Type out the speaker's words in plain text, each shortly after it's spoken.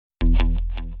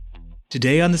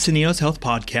Today on the Syneos Health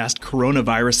Podcast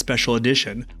Coronavirus Special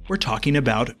Edition, we're talking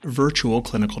about virtual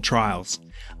clinical trials.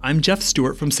 I'm Jeff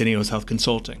Stewart from Syneos Health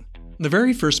Consulting. In the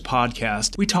very first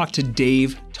podcast, we talked to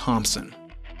Dave Thompson.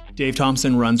 Dave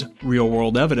Thompson runs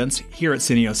real-world evidence here at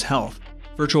Syneos Health.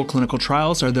 Virtual clinical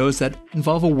trials are those that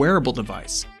involve a wearable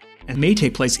device and may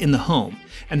take place in the home.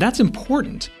 And that's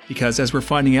important because, as we're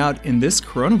finding out in this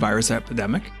coronavirus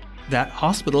epidemic, that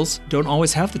hospitals don't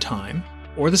always have the time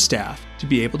or the staff to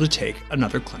be able to take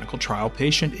another clinical trial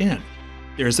patient in.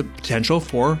 There's a potential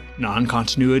for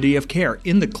non-continuity of care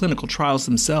in the clinical trials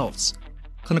themselves.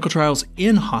 Clinical trials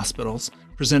in hospitals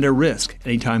present a risk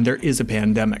anytime there is a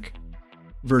pandemic.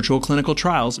 Virtual clinical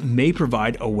trials may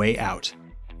provide a way out.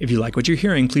 If you like what you're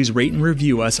hearing, please rate and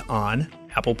review us on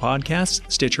Apple Podcasts,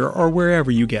 Stitcher, or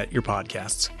wherever you get your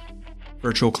podcasts.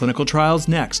 Virtual clinical trials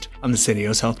next on the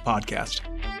Syneos Health Podcast.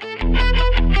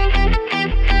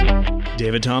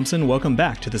 David Thompson, welcome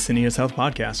back to the Syneos Health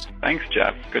Podcast. Thanks,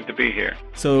 Jeff. Good to be here.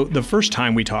 So the first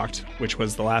time we talked, which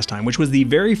was the last time, which was the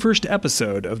very first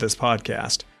episode of this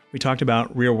podcast, we talked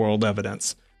about real-world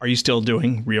evidence. Are you still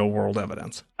doing real-world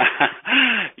evidence?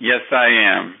 Yes, I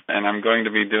am. And I'm going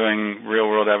to be doing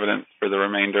real-world evidence for the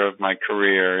remainder of my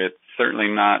career. It's certainly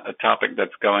not a topic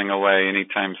that's going away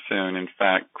anytime soon. In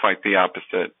fact, quite the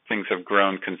opposite. Things have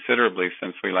grown considerably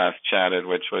since we last chatted,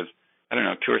 which was,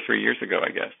 2 or 3 years ago,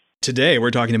 I guess. Today, we're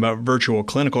talking about virtual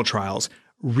clinical trials.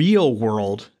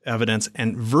 Real-world evidence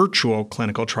and virtual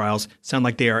clinical trials sound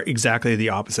like they are exactly the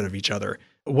opposite of each other.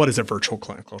 What is a virtual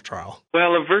clinical trial?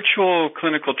 Well, a virtual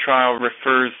clinical trial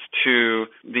refers to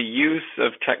the use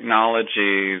of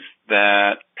technologies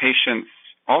that patients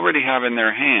already have in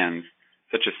their hands,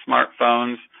 such as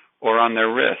smartphones, or on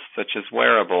their wrists, such as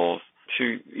wearables,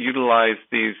 to utilize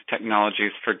these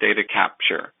technologies for data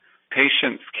capture.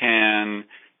 Patients can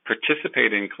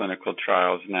participate in clinical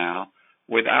trials now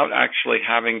without actually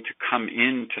having to come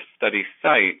into study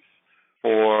sites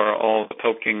for all the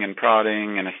poking and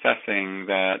prodding and assessing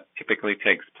that typically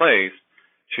takes place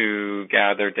to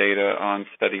gather data on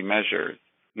study measures.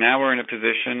 Now we're in a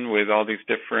position with all these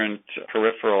different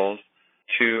peripherals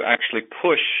to actually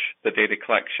push the data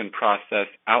collection process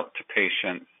out to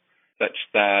patients such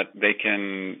that they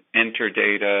can enter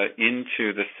data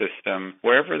into the system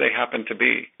wherever they happen to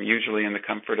be, usually in the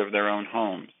comfort of their own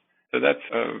homes. So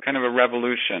that's kind of a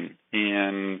revolution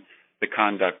in the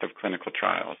conduct of clinical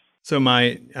trials. So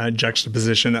my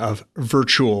juxtaposition of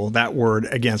virtual, that word,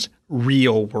 against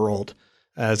real world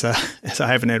as a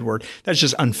hyphenated word, that's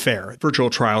just unfair. Virtual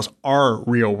trials are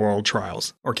real world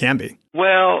trials, or can be.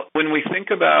 Well, when we think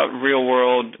about real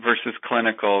world versus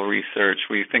clinical research,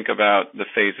 we think about the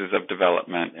phases of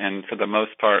development. And for the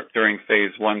most part, during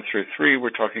phase 1 through 3, we're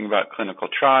talking about clinical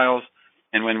trials.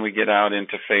 And when we get out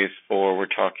into phase 4, we're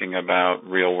talking about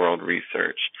real world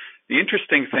research. The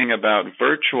interesting thing about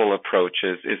virtual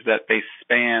approaches is that they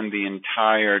span the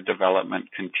entire development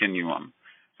continuum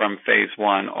from phase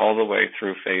 1 all the way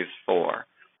through phase 4.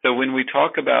 So when we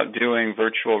talk about doing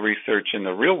virtual research in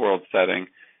the real world setting,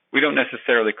 we don't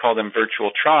necessarily call them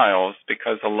virtual trials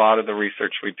because a lot of the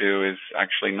research we do is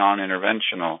actually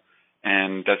non-interventional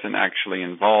and doesn't actually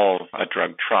involve a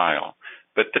drug trial.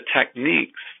 But the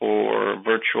techniques for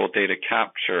virtual data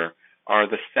capture are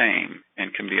the same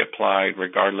and can be applied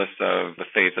regardless of the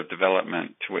phase of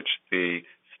development to which the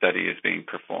study is being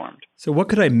performed. So what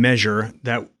could I measure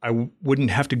that I wouldn't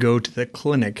have to go to the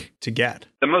clinic to get?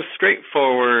 The most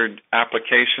straightforward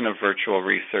application of virtual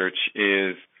research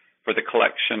is for the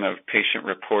collection of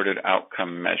patient-reported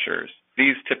outcome measures.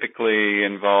 These typically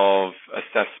involve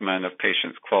assessment of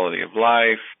patients' quality of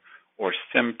life or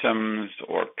symptoms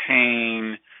or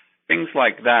pain, things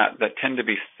like that tend to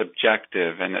be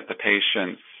subjective and that the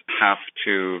patients have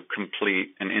to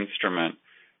complete an instrument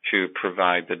to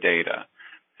provide the data.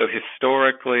 So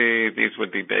historically, these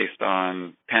would be based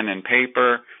on pen and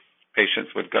paper. Patients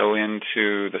would go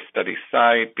into the study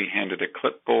site, be handed a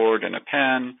clipboard and a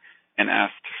pen, and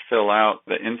asked to fill out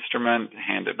the instrument,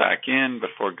 hand it back in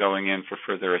before going in for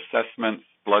further assessments,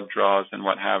 blood draws, and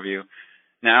what have you.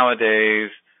 Nowadays,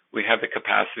 we have the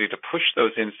capacity to push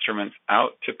those instruments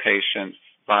out to patients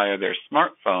via their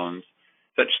smartphones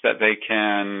such that they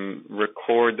can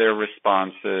record their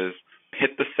responses,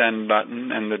 hit the send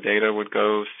button, and the data would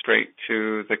go straight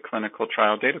to the clinical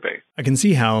trial database. I can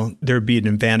see how there'd be an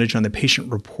advantage on the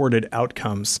patient-reported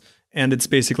outcomes. And it's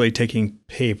basically taking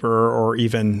paper or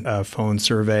even a phone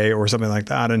survey or something like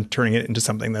that and turning it into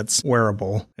something that's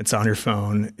wearable. It's on your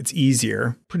phone. It's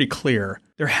easier, pretty clear.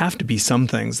 There have to be some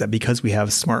things that because we have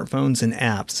smartphones and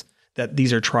apps, that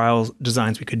these are trial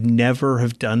designs we could never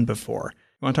have done before.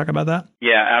 You want to talk about that?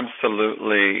 Yeah,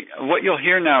 absolutely. What you'll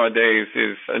hear nowadays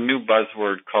is a new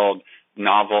buzzword called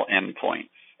novel endpoints.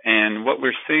 And what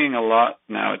we're seeing a lot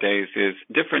nowadays is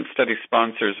different study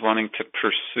sponsors wanting to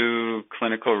pursue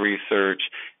clinical research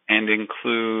and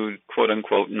include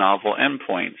quote-unquote novel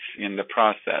endpoints in the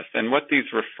process. And what these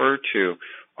refer to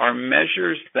are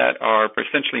measures that are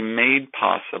essentially made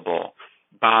possible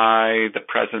by the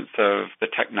presence of the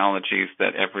technologies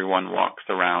that everyone walks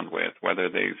around with, whether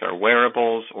these are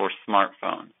wearables or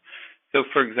smartphones. So,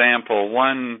 for example,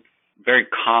 one very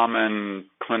common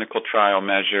clinical trial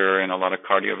measure in a lot of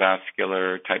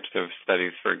cardiovascular types of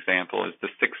studies, for example, is the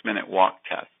 6-minute walk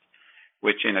test,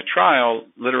 which in a trial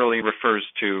literally refers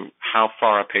to how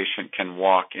far a patient can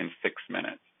walk in 6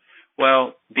 minutes.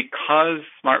 Well, because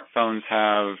smartphones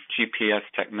have GPS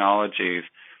technologies,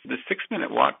 the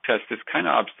 6-minute walk test is kind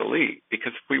of obsolete,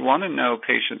 because if we want to know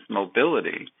patients'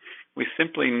 mobility, we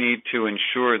simply need to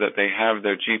ensure that they have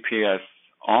their GPS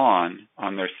on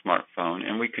their smartphone,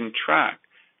 and we can track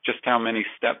just how many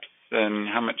steps and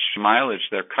how much mileage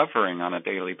they're covering on a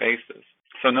daily basis.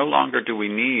 So no longer do we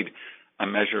need a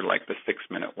measure like the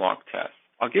 6-minute walk test.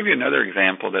 I'll give you another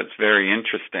example that's very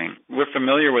interesting. We're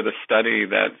familiar with a study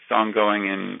that's ongoing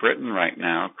in Britain right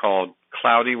now called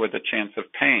Cloudy with a Chance of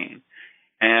Pain.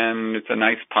 And it's a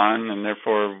nice pun, and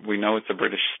therefore we know it's a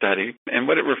British study. And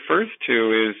what it refers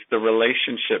to is the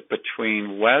relationship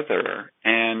between weather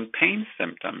and pain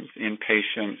symptoms in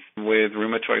patients with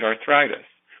rheumatoid arthritis.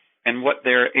 And what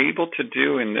they're able to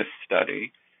do in this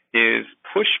study is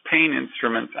push pain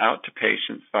instruments out to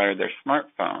patients via their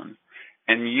smartphones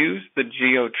and use the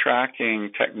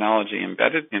geo-tracking technology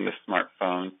embedded in the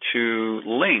smartphone to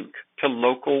link to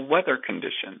local weather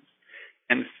conditions.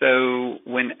 And so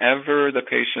whenever the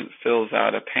patient fills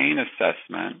out a pain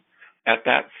assessment, at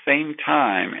that same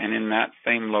time and in that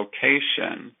same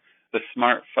location, the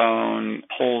smartphone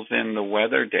pulls in the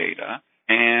weather data,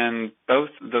 and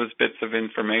both those bits of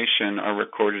information are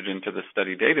recorded into the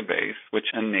study database, which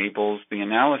enables the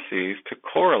analyses to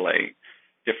correlate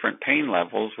different pain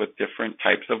levels with different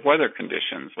types of weather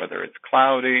conditions, whether it's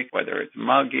cloudy, whether it's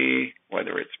muggy,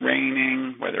 whether it's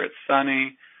raining, whether it's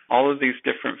sunny. All of these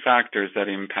different factors that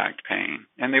impact pain.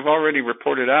 And they've already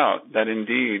reported out that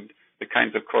indeed the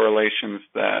kinds of correlations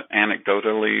that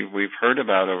anecdotally we've heard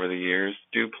about over the years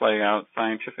do play out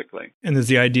scientifically. And there's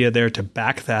the idea there to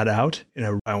back that out in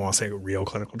a, I don't want to say a real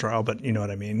clinical trial, but you know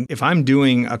what I mean. If I'm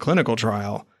doing a clinical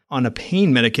trial on a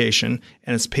pain medication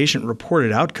and it's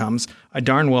patient-reported outcomes, I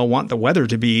darn well want the weather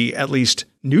to be at least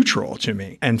neutral to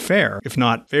me and fair, if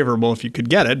not favorable if you could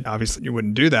get it. Obviously, you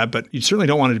wouldn't do that, but you certainly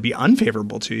don't want it to be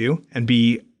unfavorable to you and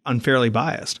be unfairly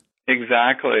biased.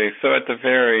 Exactly. So at the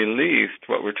very least,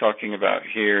 what we're talking about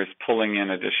here is pulling in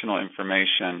additional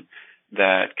information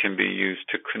that can be used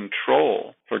to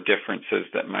control for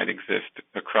differences that might exist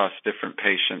across different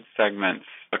patient segments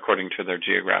according to their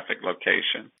geographic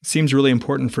location. Seems really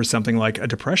important for something like a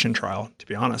depression trial, to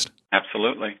be honest.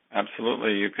 Absolutely.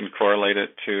 Absolutely. You can correlate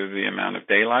it to the amount of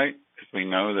daylight, because we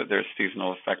know that there's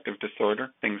seasonal affective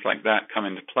disorder. Things like that come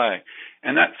into play.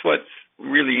 And that's what's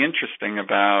really interesting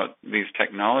about these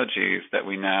technologies that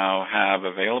we now have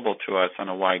available to us on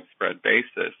a widespread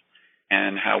basis,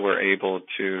 and how we're able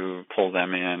to pull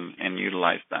them in and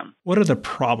utilize them. What are the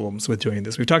problems with doing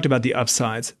this? We've talked about the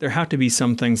upsides. There have to be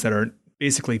some things that are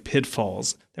basically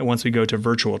pitfalls that once we go to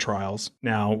virtual trials,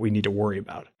 now we need to worry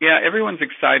about. Yeah, everyone's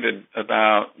excited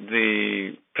about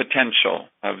the potential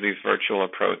of these virtual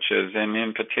approaches, and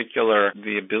in particular,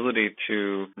 the ability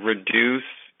to reduce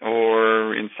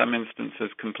or in some instances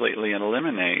completely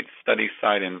eliminate study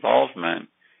site involvement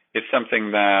is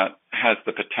something that has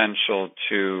the potential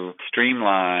to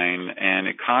streamline and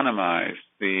economize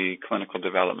the clinical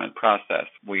development process.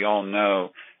 We all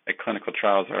know that clinical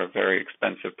trials are a very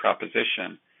expensive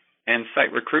proposition, and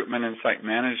site recruitment and site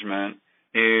management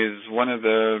is one of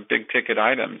the big ticket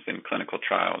items in clinical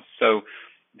trials. So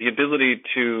the ability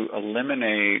to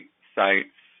eliminate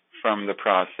sites from the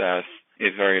process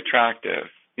is very attractive.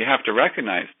 You have to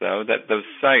recognize, though, that those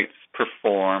sites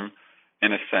perform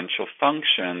an essential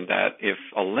function that, if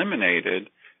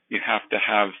eliminated, you have to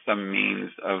have some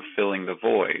means of filling the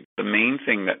void. The main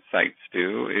thing that sites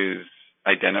do is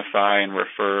identify and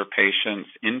refer patients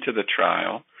into the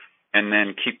trial and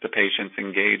then keep the patients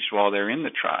engaged while they're in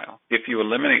the trial. If you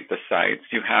eliminate the sites,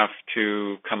 you have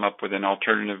to come up with an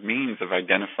alternative means of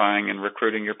identifying and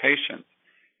recruiting your patients,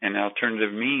 an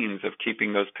alternative means of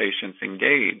keeping those patients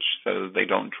engaged so that they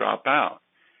don't drop out.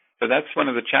 So that's one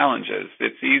of the challenges.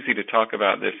 It's easy to talk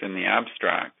about this in the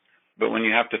abstract, but when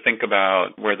you have to think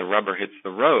about where the rubber hits the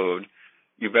road,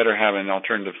 you better have an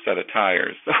alternative set of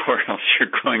tires or else you're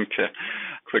going to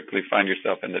quickly find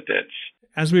yourself in the ditch.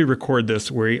 As we record this,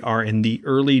 we are in the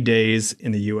early days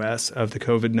in the U.S. of the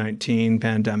COVID-19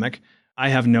 pandemic. I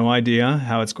have no idea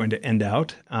how it's going to end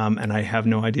out, and I have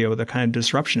no idea what the kind of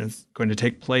disruption is going to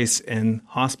take place in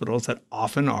hospitals that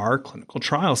often are clinical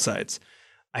trial sites.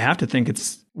 I have to think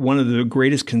it's one of the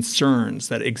greatest concerns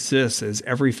that exists is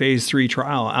every phase 3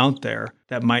 trial out there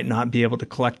that might not be able to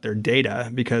collect their data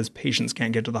because patients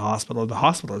can't get to the hospital. The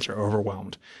hospitals are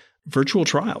overwhelmed. Virtual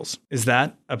trials, is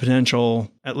that a potential,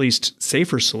 at least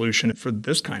safer solution for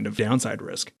this kind of downside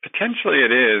risk? Potentially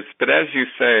it is, but as you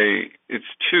say, it's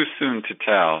too soon to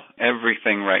tell.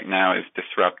 Everything right now is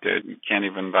disrupted. You can't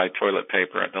even buy toilet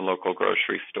paper at the local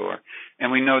grocery store.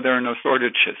 And we know there are no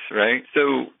shortages, right?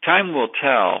 So time will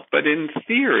tell. But in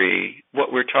theory,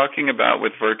 what we're talking about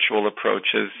with virtual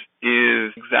approaches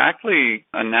is exactly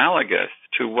analogous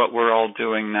to what we're all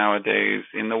doing nowadays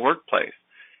in the workplace.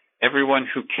 Everyone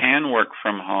who can work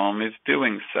from home is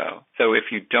doing so. So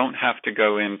if you don't have to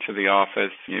go into the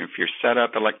office, if you're set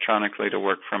up electronically to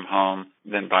work from home,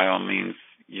 then by all means,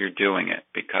 you're doing it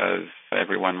because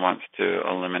everyone wants to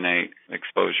eliminate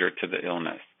exposure to the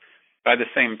illness. By the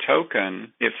same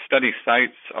token, if study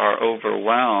sites are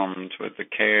overwhelmed with the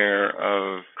care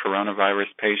of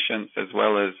coronavirus patients as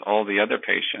well as all the other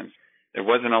patients, there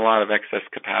wasn't a lot of excess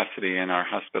capacity in our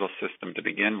hospital system to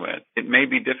begin with. It may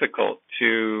be difficult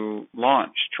to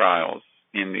launch trials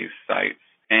in these sites,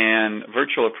 and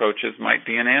virtual approaches might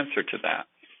be an answer to that.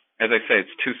 As I say,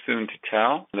 it's too soon to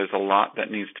tell. There's a lot that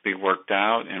needs to be worked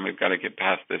out, and we've got to get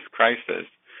past this crisis.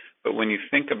 But when you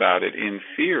think about it, in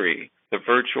theory, the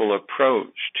virtual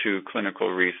approach to clinical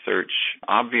research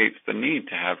obviates the need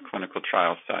to have clinical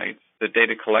trial sites. The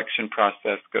data collection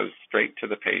process goes straight to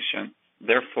the patient.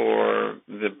 Therefore,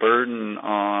 the burden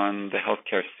on the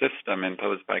healthcare system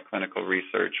imposed by clinical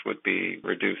research would be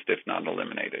reduced, if not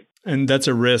eliminated. And that's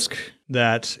a risk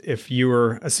that if you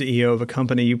were a CEO of a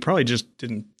company, you probably just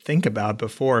didn't think about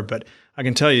before. But I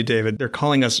can tell you, David, they're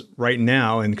calling us right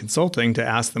now in consulting to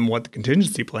ask them what the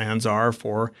contingency plans are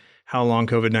for how long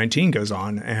COVID-19 goes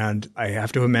on. And I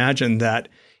have to imagine that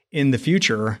in the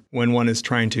future, when one is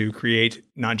trying to create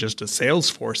not just a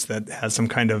sales force that has some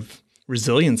kind of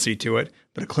resiliency to it,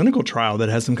 but a clinical trial that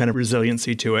has some kind of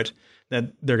resiliency to it,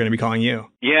 that they're going to be calling you.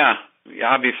 Yeah.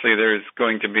 Obviously, there's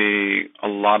going to be a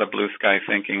lot of blue sky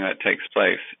thinking that takes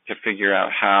place to figure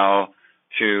out how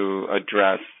to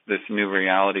address this new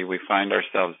reality we find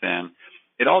ourselves in.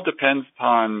 It all depends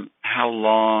upon how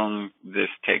long this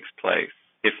takes place.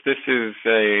 If this is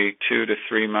a 2 to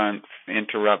 3 month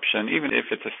interruption, even if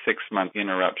it's a 6-month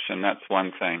interruption, that's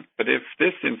one thing. But if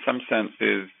this in some sense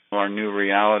is our new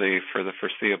reality for the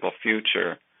foreseeable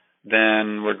future,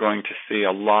 then we're going to see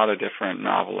a lot of different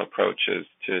novel approaches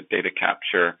to data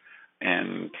capture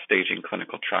and staging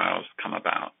clinical trials come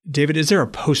about. David, is there a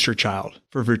poster child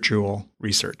for virtual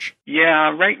research?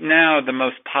 Yeah, right now the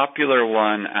most popular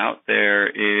one out there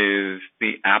is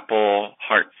the Apple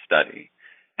Heart Study.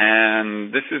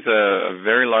 And this is a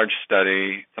very large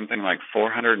study. Something like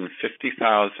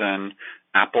 450,000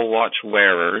 Apple Watch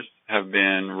wearers have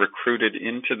been recruited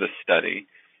into the study.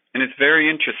 And it's very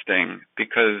interesting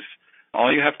because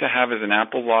all you have to have is an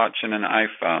Apple Watch and an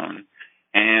iPhone.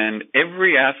 And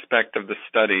every aspect of the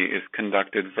study is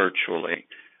conducted virtually.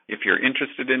 If you're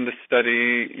interested in the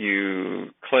study,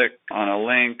 you click on a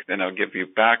link, then it'll give you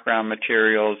background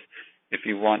materials. If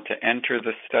you want to enter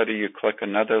the study, you click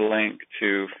another link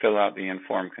to fill out the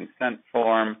informed consent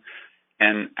form.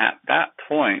 And at that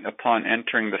point, upon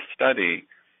entering the study,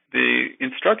 the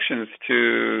instructions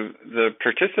to the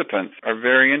participants are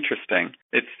very interesting.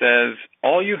 It says,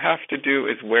 all you have to do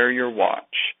is wear your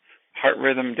watch. Heart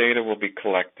rhythm data will be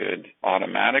collected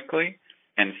automatically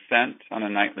and sent on a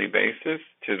nightly basis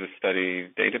to the study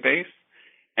database.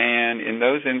 And in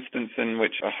those instances in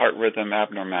which a heart rhythm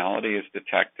abnormality is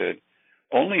detected,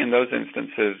 only in those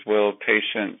instances will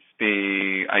patients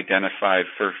be identified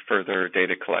for further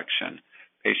data collection.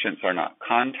 Patients are not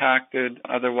contacted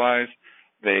otherwise.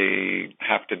 They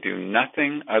have to do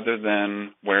nothing other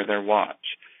than wear their watch.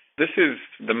 This is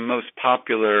the most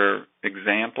popular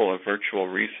example of virtual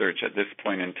research at this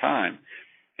point in time.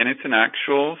 And it's an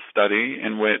actual study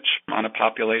in which, on a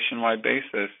population-wide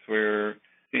basis, we're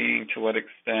seeing to what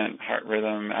extent heart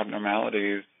rhythm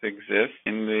abnormalities exist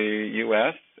in the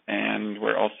U.S., and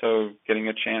we're also getting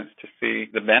a chance to see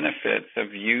the benefits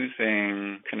of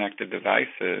using connected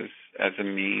devices as a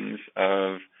means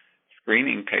of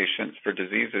screening patients for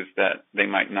diseases that they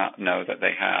might not know that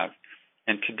they have.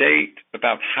 And to date,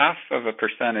 about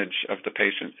 0.5% of the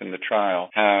patients in the trial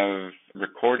have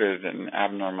recorded an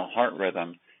abnormal heart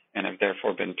rhythm. and have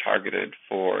therefore been targeted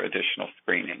for additional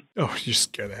screening. Oh, you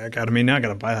scared the heck out of me. Now I got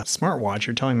to buy that smartwatch.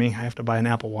 You're telling me I have to buy an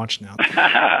Apple Watch now.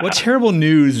 What terrible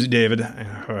news, David.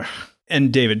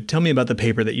 And David, tell me about the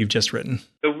paper that you've just written.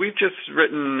 So we've just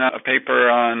written a paper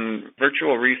on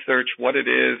virtual research, what it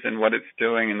is and what it's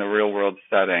doing in the real-world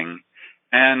setting.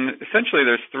 And essentially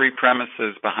there's three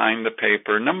premises behind the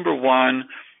paper. Number one,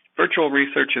 virtual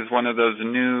research is one of those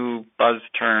new buzz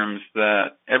terms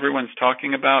that everyone's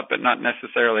talking about, but not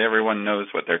necessarily everyone knows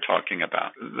what they're talking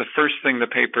about. The first thing the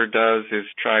paper does is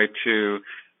try to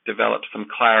develop some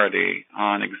clarity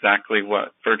on exactly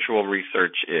what virtual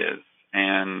research is.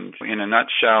 And in a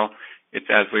nutshell, it's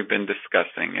as we've been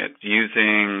discussing. It's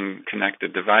using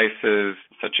connected devices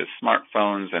such as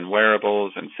smartphones and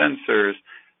wearables and sensors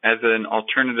as an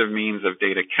alternative means of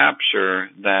data capture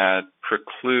that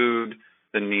preclude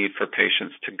the need for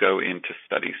patients to go into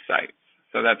study sites.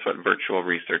 So that's what virtual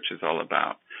research is all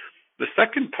about. The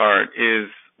second part is,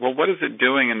 well, what is it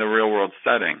doing in the real-world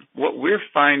setting? What we're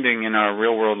finding in our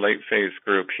real-world late-phase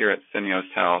group here at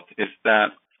Syneos Health is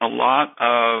that a lot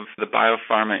of the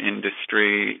biopharma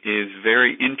industry is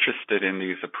very interested in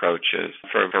these approaches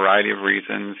for a variety of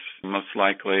reasons, most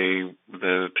likely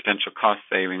the potential cost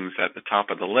savings at the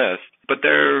top of the list, but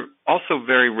they're also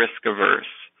very risk-averse.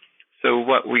 So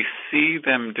what we see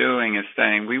them doing is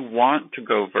saying, we want to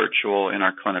go virtual in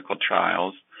our clinical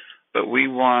trials, but we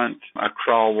want a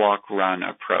crawl, walk, run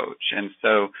approach. And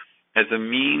so as a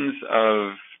means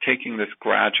of taking this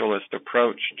gradualist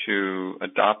approach to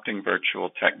adopting virtual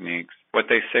techniques, what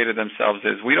they say to themselves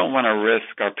is, we don't want to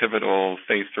risk our pivotal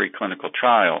phase 3 clinical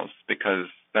trials because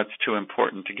that's too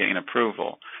important to gain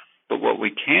approval. But what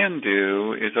we can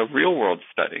do is a real-world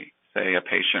study, say a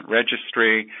patient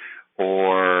registry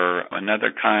or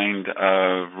another kind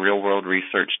of real-world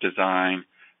research design,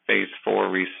 phase 4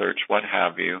 research, what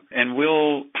have you. And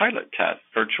we'll pilot test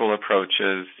virtual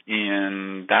approaches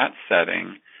in that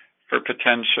setting for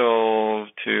potential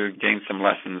to gain some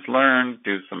lessons learned,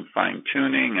 do some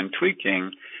fine-tuning and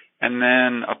tweaking, and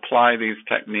then apply these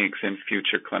techniques in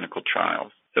future clinical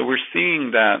trials. So we're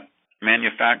seeing that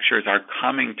manufacturers are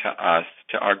coming to us,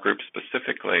 to our group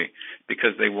specifically,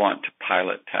 because they want to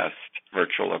pilot test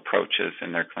virtual approaches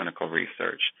in their clinical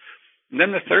research. And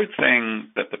then the third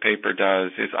thing that the paper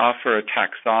does is offer a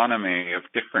taxonomy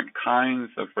of different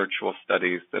kinds of virtual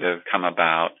studies that have come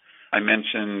about. I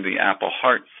mentioned the Apple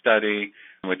Heart study,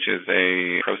 which is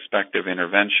a prospective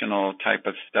interventional type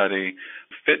of study.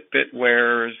 Fitbit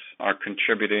wearers are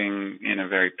contributing in a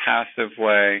very passive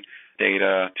way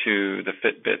data to the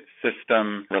Fitbit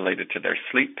system related to their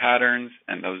sleep patterns,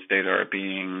 and those data are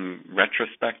being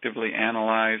retrospectively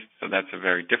analyzed. So that's a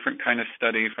very different kind of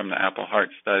study from the Apple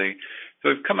Heart study. So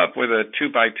we've come up with a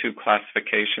 2x2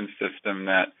 classification system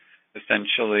that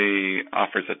essentially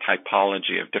offers a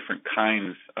typology of different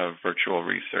kinds of virtual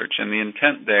research. And the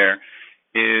intent there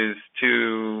is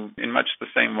to, in much the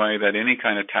same way that any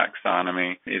kind of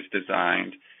taxonomy is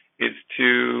designed, is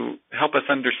to help us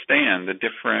understand the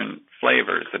different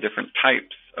flavors, the different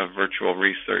types of virtual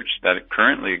research that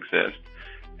currently exist,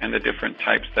 and the different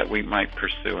types that we might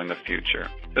pursue in the future.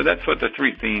 So that's what the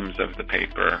three themes of the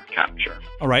paper capture.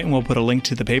 All right, and we'll put a link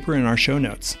to the paper in our show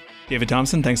notes. David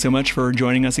Thompson, thanks so much for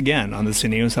joining us again on the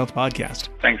Syneos Health Podcast.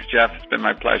 Thanks, Jeff. It's been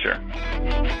my pleasure.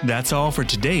 That's all for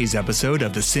today's episode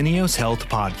of the Syneos Health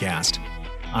Podcast.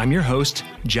 I'm your host,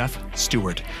 Jeff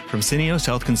Stewart from Syneos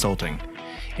Health Consulting.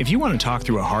 If you want to talk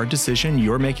through a hard decision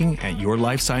you're making at your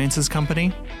life sciences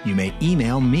company, you may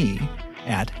email me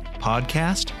at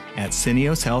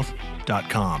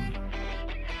podcast@syneoshealth.com.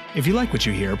 If you like what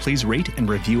you hear, please rate and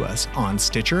review us on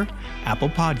Stitcher, Apple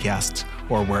Podcasts,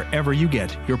 or wherever you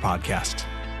get your podcasts.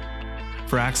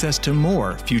 For access to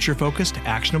more future-focused,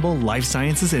 actionable life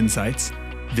sciences insights,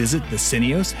 visit the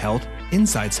Syneos Health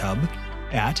Insights Hub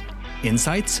at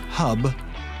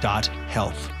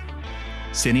insightshub.health.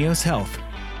 Syneos Health,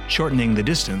 shortening the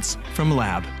distance from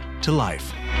lab to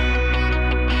life.